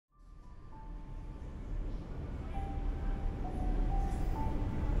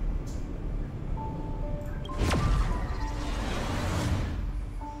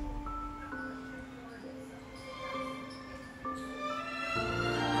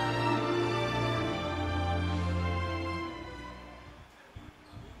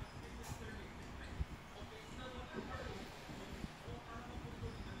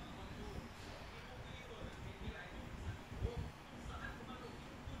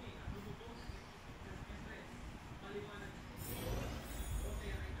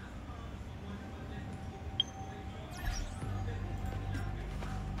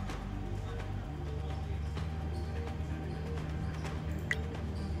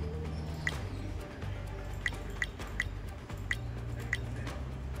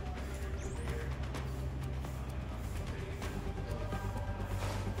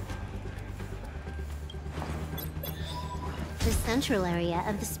central area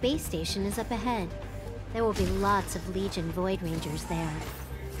of the space station is up ahead. There will be lots of Legion Void Rangers there.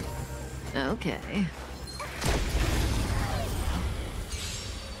 Okay.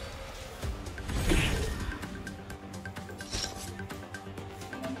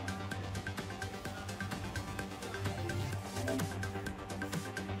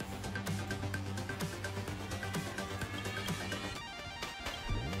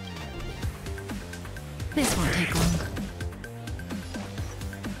 This won't take long.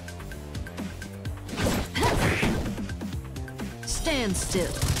 Stand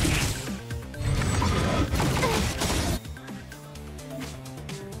still.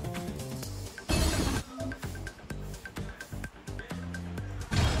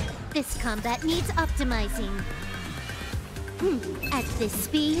 This combat needs optimizing. At this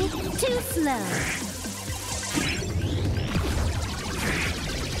speed, too slow.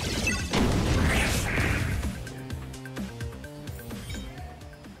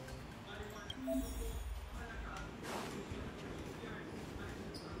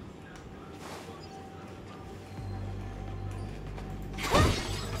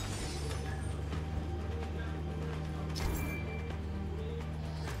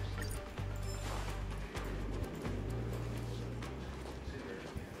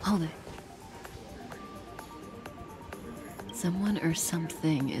 Hold it. Someone or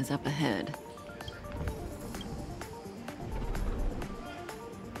something is up ahead.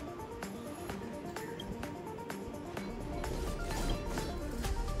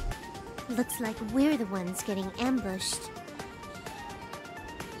 Looks like we're the ones getting ambushed.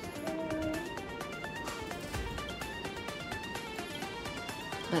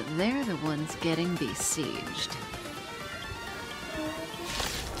 But they're the ones getting besieged.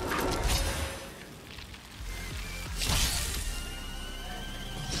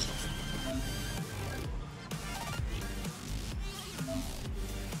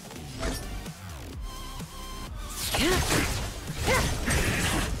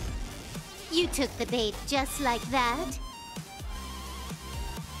 You took the bait just like that.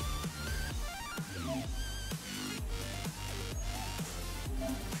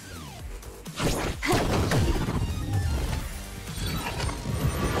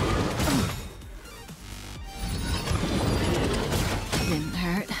 Didn't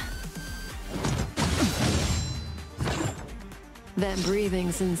hurt. That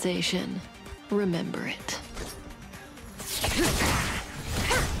breathing sensation. Remember it.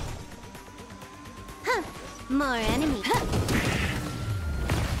 More enemies.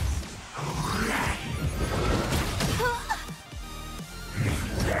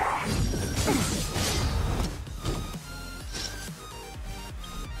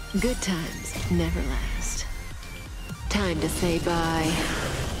 Good times never last. Time to say bye.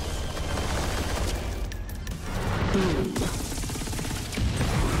 Boom.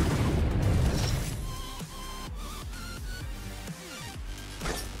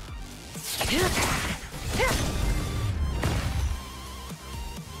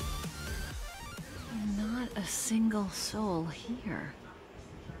 Not a single soul here.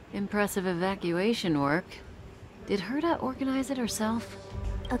 Impressive evacuation work. Did Herta organize it herself?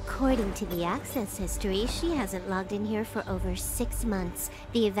 According to the access history, she hasn't logged in here for over 6 months.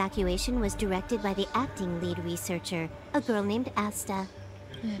 The evacuation was directed by the acting lead researcher, a girl named Asta.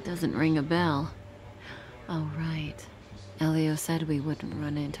 It doesn't ring a bell. Oh, right. Elio said we wouldn't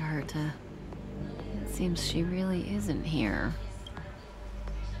run into Herta. It seems she really isn't here.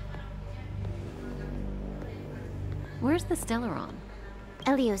 Where's the Stellaron?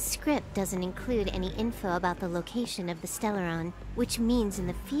 Elio's script doesn't include any info about the location of the Stellaron, which means in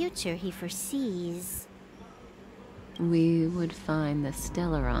the future he foresees... We would find the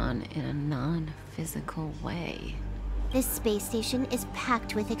Stellaron in a non-physical way. This space station is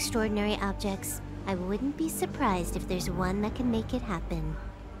packed with extraordinary objects. I wouldn't be surprised if there's one that can make it happen.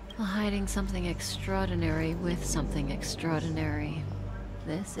 Well, hiding something extraordinary with something extraordinary.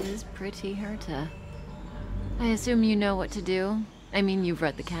 This is pretty Herta. I assume you know what to do? I mean, you've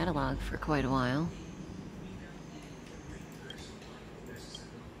read the catalog for quite a while.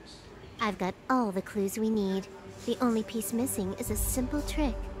 I've got all the clues we need. The only piece missing is a simple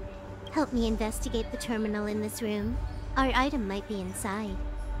trick. Help me investigate the terminal in this room. Our item might be inside.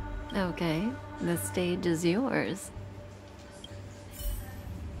 Okay, the stage is yours.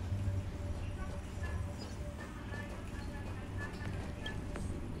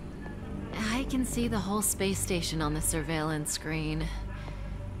 I can see the whole space station on the surveillance screen,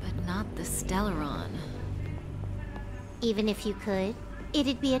 but not the Stellaron. Even if you could,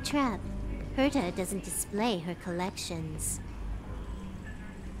 it'd be a trap. Herta doesn't display her collections.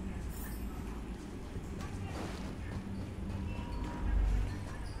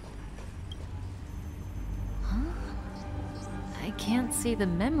 I can't see the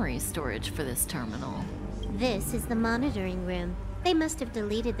memory storage for this terminal. This is the monitoring room. They must have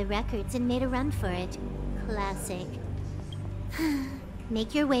deleted the records and made a run for it. Classic.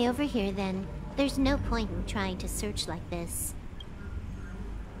 Make your way over here then. There's no point in trying to search like this.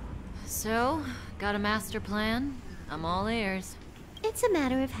 So, got a master plan? I'm all ears. It's a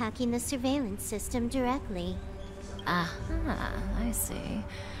matter of hacking the surveillance system directly. Aha, I see.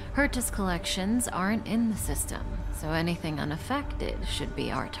 Herta's collections aren't in the system, so anything unaffected should be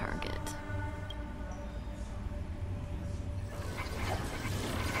our target.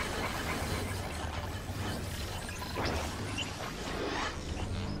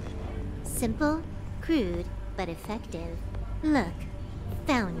 Simple, crude, but effective. Look,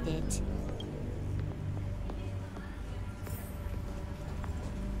 found it.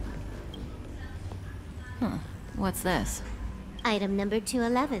 What's this? Item number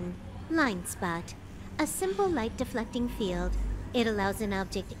 211, line spot. A simple light deflecting field. It allows an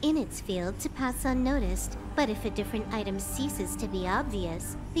object in its field to pass unnoticed, but if a different item ceases to be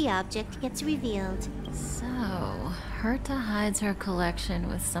obvious, the object gets revealed. So, Herta hides her collection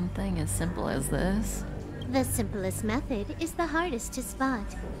with something as simple as this? The simplest method is the hardest to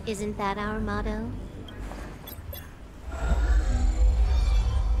spot. Isn't that our motto?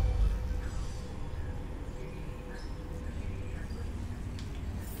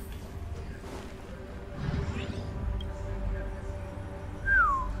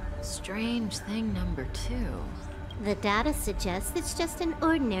 Strange thing number 2. The data suggests it's just an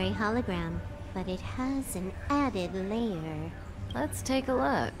ordinary hologram, but it has an added layer. Let's take a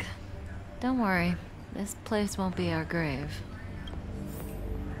look. Don't worry, this place won't be our grave.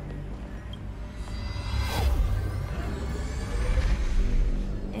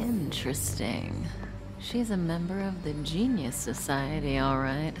 Interesting. She's a member of the Genius Society, all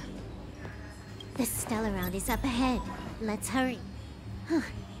right. The Stellaround is up ahead. Let's hurry.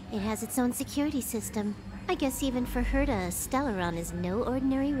 It has its own security system. I guess even for Herta, Stellaron is no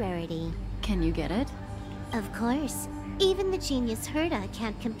ordinary rarity. Can you get it? Of course. Even the genius Herta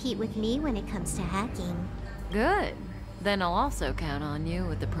can't compete with me when it comes to hacking. Good. Then I'll also count on you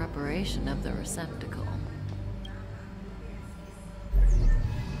with the preparation of the receptacle.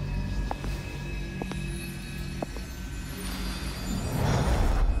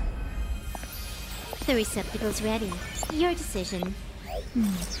 The receptacle's ready. Your decision.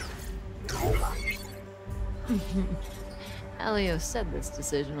 Elio said this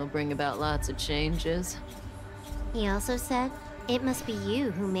decision will bring about lots of changes. He also said, it must be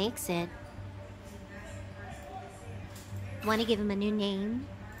you who makes it. Want to give him a new name?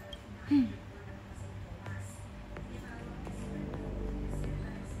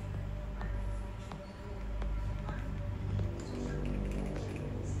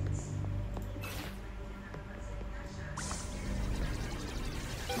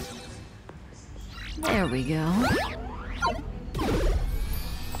 There we go.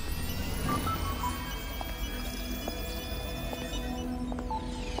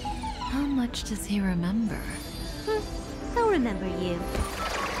 How much does he remember? He'll remember you.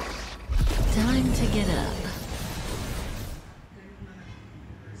 Time to get up.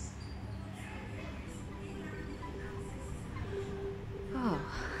 Oh.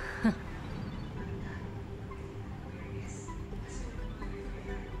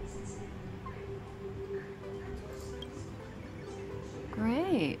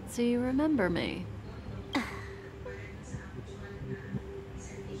 Great, so you remember me.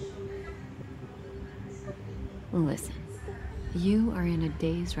 Listen, you are in a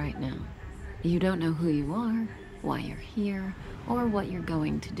daze right now. You don't know who you are, why you're here, or what you're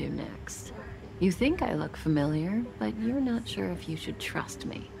going to do next. You think I look familiar, but you're not sure if you should trust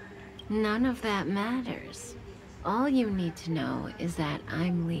me. None of that matters. All you need to know is that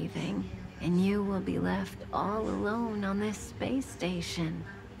I'm leaving, and you will be left all alone on this space station.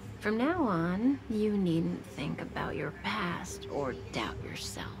 From now on, you needn't think about your past or doubt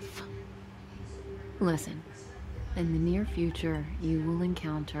yourself. Listen, in the near future, you will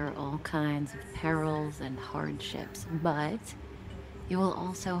encounter all kinds of perils and hardships, but you will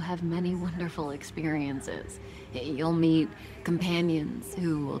also have many wonderful experiences. You'll meet companions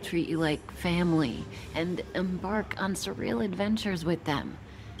who will treat you like family and embark on surreal adventures with them.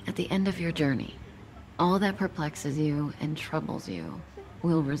 At the end of your journey, all that perplexes you and troubles you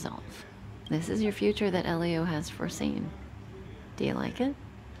will resolve. This is your future that Elio has foreseen. Do you like it?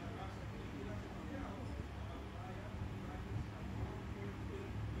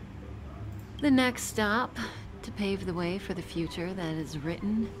 The next stop, to pave the way for the future that is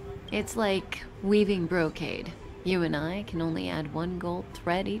written, it's like weaving brocade. You and I can only add one gold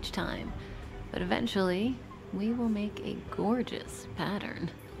thread each time, but eventually, we will make a gorgeous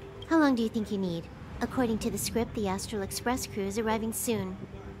pattern. How long do you think you need? According to the script, the Astral Express crew is arriving soon.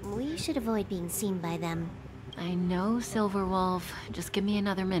 We should avoid being seen by them. I know, Silverwolf. Just give me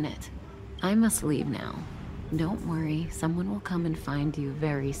another minute. I must leave now. Don't worry, someone will come and find you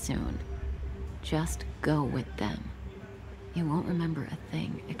very soon. Just go with them. You won't remember a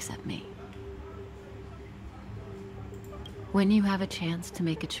thing except me. When you have a chance to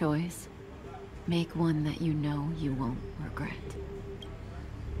make a choice, make one that you know you won't regret.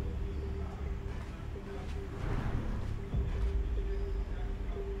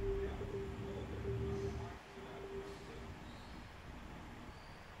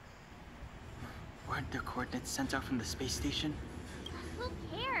 Weren't their coordinates sent out from the space station? Who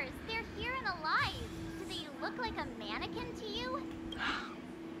cares? They're here and alive. Do they look like a mannequin to you?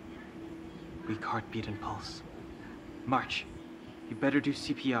 Weak heartbeat and pulse. March, you better do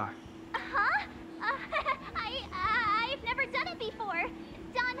CPR. Huh? I've never done it before.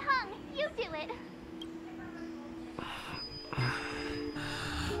 Don Hung, you do it.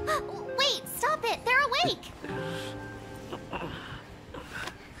 Wait, stop it. They're awake.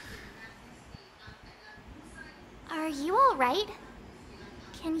 Are you all right?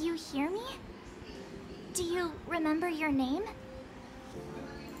 Can you hear me? Do you remember your name?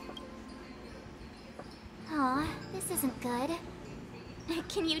 Aw, this isn't good.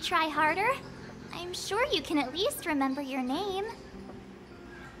 Can you try harder? I'm sure you can at least remember your name.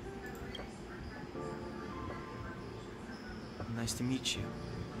 Nice to meet you.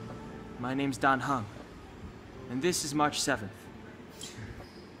 My name's Don Hung, and this is March 7th.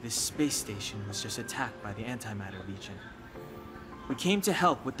 This space station was just attacked by the Antimatter Legion. We came to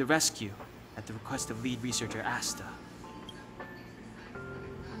help with the rescue at the request of lead researcher Asta.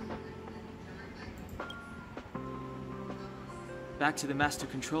 Back to the Master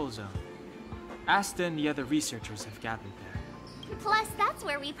Control Zone. Asta and the other researchers have gathered there. Plus, that's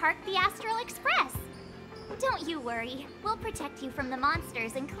where we parked the Astral Express. Don't you worry. We'll protect you from the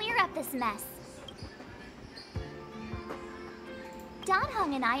monsters and clear up this mess. Don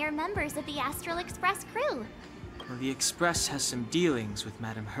Hung and I are members of the Astral Express crew. Well, the Express has some dealings with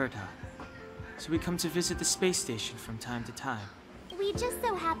Madame Herta, so we come to visit the space station from time to time. We just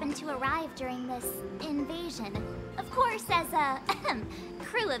so happened to arrive during this invasion. Of course, as a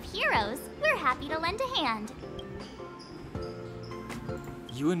crew of heroes, we're happy to lend a hand.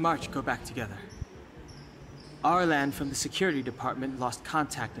 You and March go back together. Arlan from the security department lost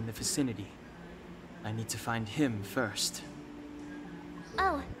contact in the vicinity. I need to find him first.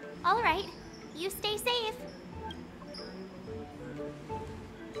 Oh, all right. You stay safe.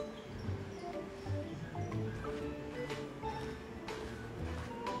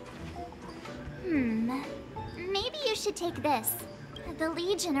 Maybe you should take this. The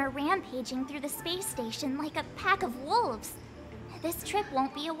Legion are rampaging through the space station like a pack of wolves. This trip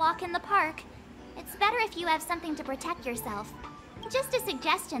won't be a walk in the park. It's better if you have something to protect yourself. Just a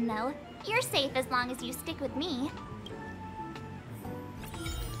suggestion, though. You're safe as long as you stick with me.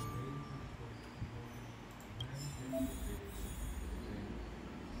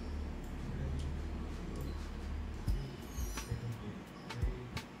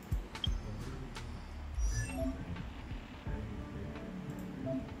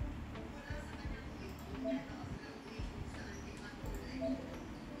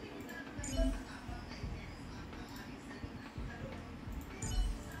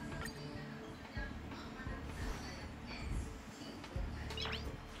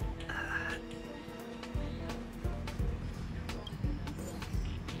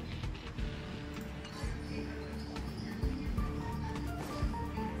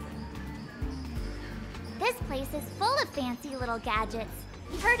 This place is full of fancy little gadgets.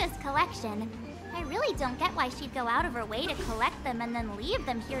 Herta's collection. I really don't get why she'd go out of her way to collect them and then leave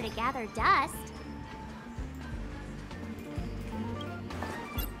them here to gather dust.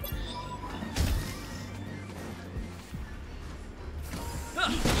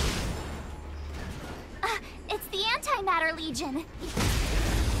 It's the Antimatter Legion.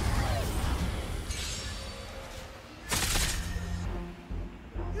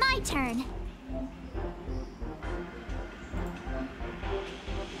 My turn.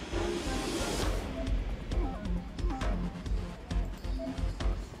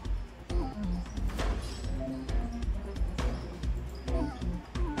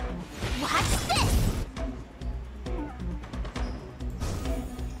 What's this?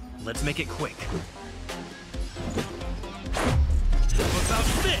 Let's make it quick. How about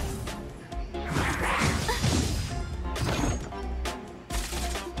this?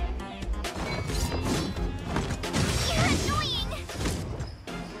 You're annoying!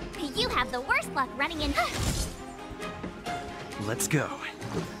 You have the worst luck running in. Let's go.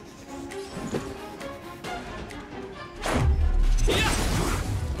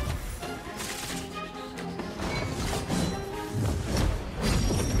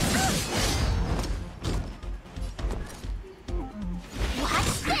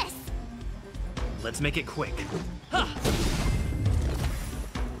 Watch this! Let's make it quick.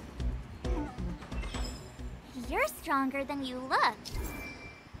 You're stronger than you look.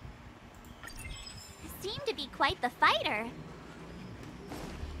 Seem to be quite the fighter.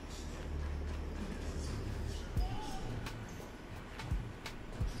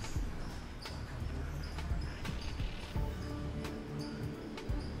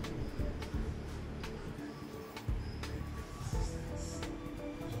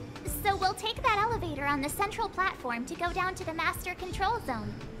 So we'll take that elevator on the central platform to go down to the master control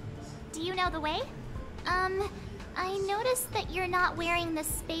zone. Do you know the way? I noticed that you're not wearing the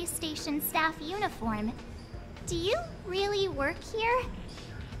space station staff uniform. Do you really work here?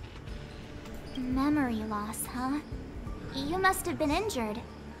 Memory loss, huh? You must have been injured.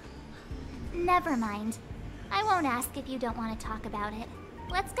 Never mind. I won't ask if you don't want to talk about it.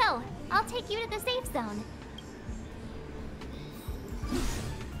 Let's go. I'll take you to the safe zone.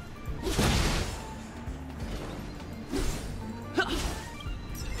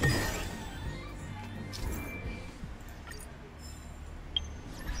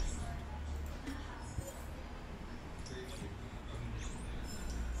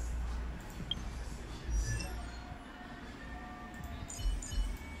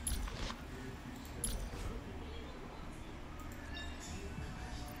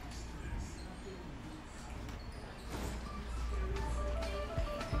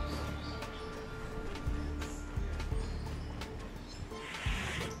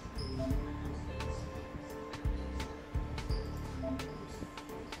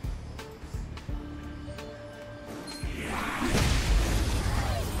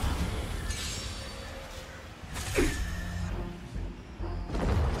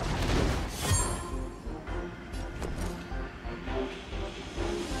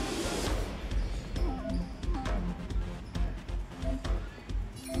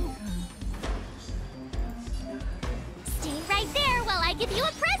 I give you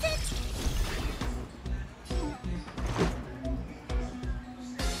a present!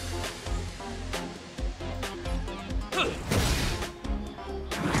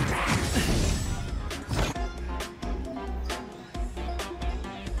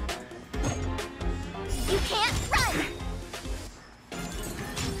 You can't run!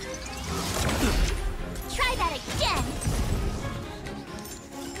 Try that again!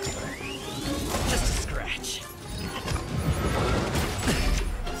 Just a scratch.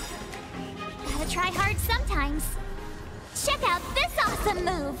 Gotta try hard sometimes. Check out this awesome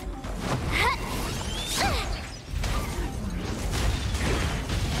move!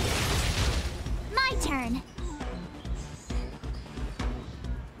 My turn.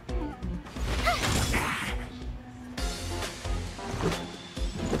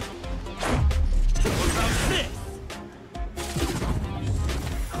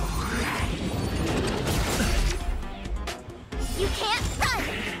 You can't run!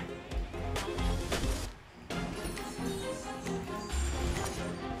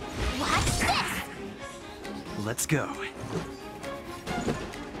 Watch this! Let's go.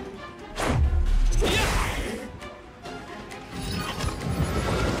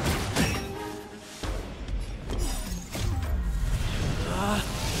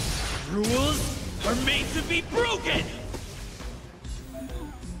 Rules are made to be broken!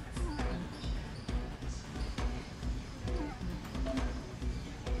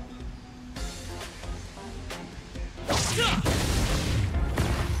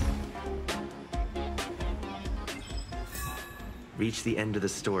 Reach the end of the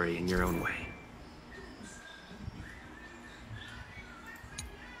story in your own way.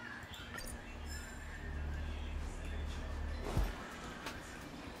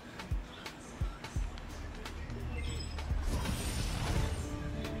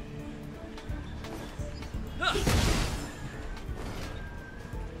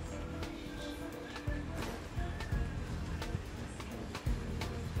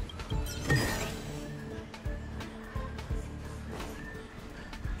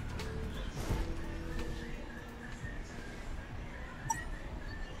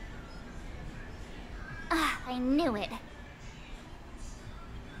 I knew it.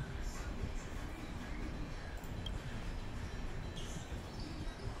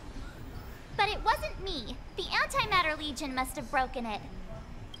 But it wasn't me. The Antimatter Legion must have broken it.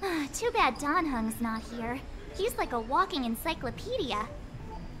 Too bad Danhung's not here. He's like a walking encyclopedia.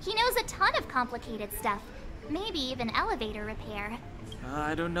 He knows a ton of complicated stuff, Maybe even elevator repair.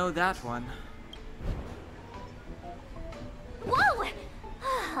 I don't know that one. Whoa!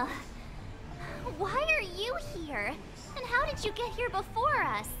 Why are you here? And how did you get here before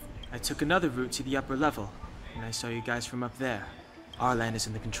us? I took another route to the upper level, and I saw you guys from up there. Arlan is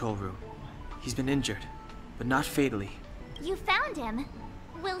in the control room. He's been injured, but not fatally. You found him.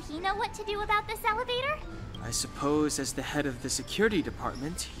 Will he know what to do about this elevator? I suppose as the head of the security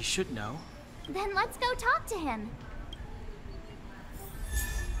department, he should know. Then let's go talk to him.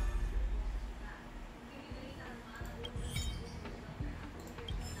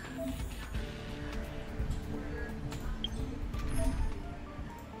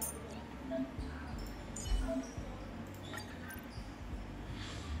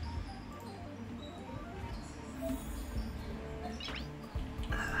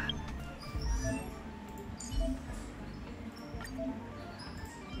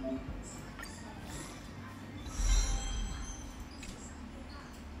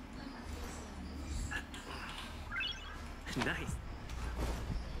 Nice.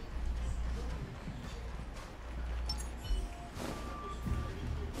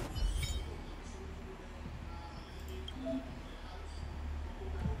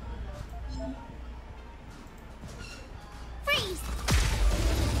 Freeze!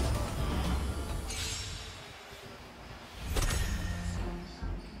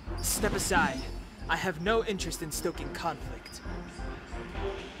 Step aside. I have no interest in stoking conflict.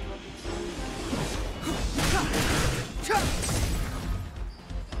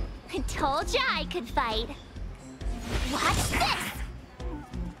 Told ya I could fight. Watch this!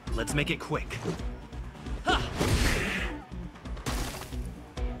 Let's make it quick.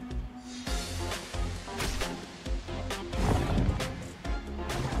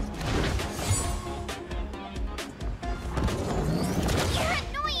 You're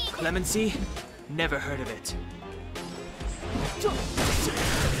annoying! Clemency? Never heard of it.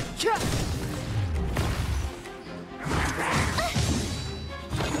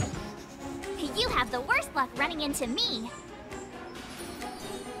 You have the worst luck running into me.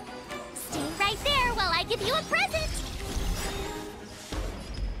 Stay right there while I give you a present.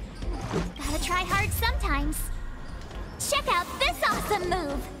 Gotta try hard sometimes. Check out this awesome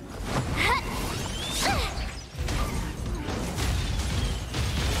move.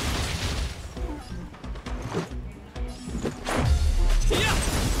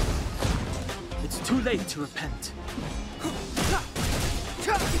 It's too late to repent.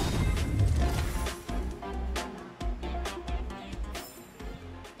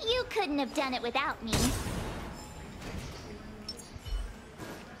 You couldn't have done it without me.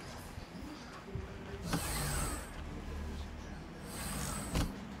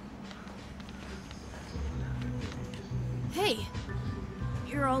 Hey,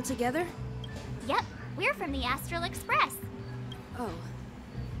 you're all together? Yep, we're from the Astral Express. Oh.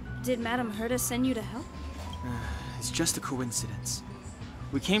 Did Madame Herta send you to help? It's just a coincidence.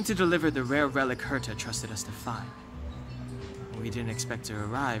 We came to deliver the rare relic Herta trusted us to find. We didn't expect to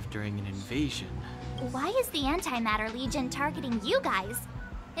arrive during an invasion. Why is the Antimatter Legion targeting you guys?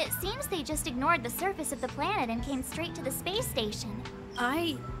 It seems they just ignored the surface of the planet and came straight to the space station.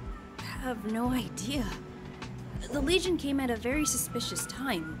 I have no idea. The Legion came at a very suspicious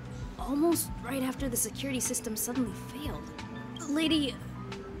time, almost right after the security system suddenly failed.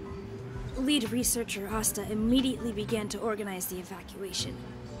 Lead researcher Asta immediately began to organize the evacuation.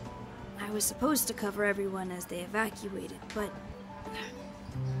 I was supposed to cover everyone as they evacuated, but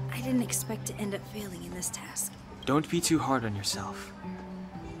I didn't expect to end up failing in this task. Don't be too hard on yourself.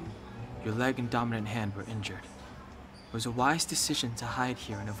 Your leg and dominant hand were injured. It was a wise decision to hide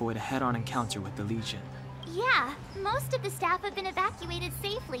here and avoid a head-on encounter with the Legion. Yeah, most of the staff have been evacuated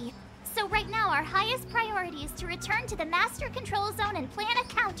safely. So right now our highest priority is to return to the Master Control Zone and plan a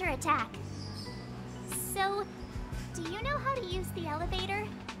counterattack. So, do you know how to use the elevator?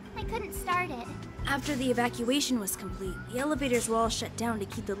 I couldn't start it. After the evacuation was complete, the elevators were all shut down to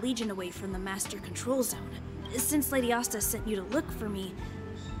keep the Legion away from the Master Control Zone. Since Lady Asta sent you to look for me,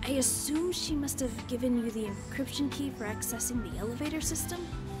 I assume she must have given you the encryption key for accessing the elevator system?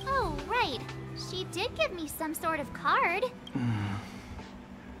 Oh, right. She did give me some sort of card.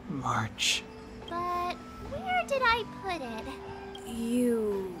 March. But where did I put it?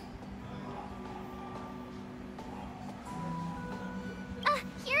 You...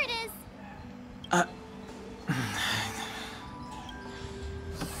 Here it is.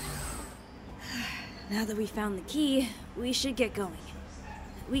 Now that we found the key, we should get going.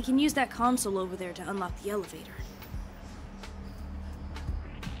 We can use that console over there to unlock the elevator.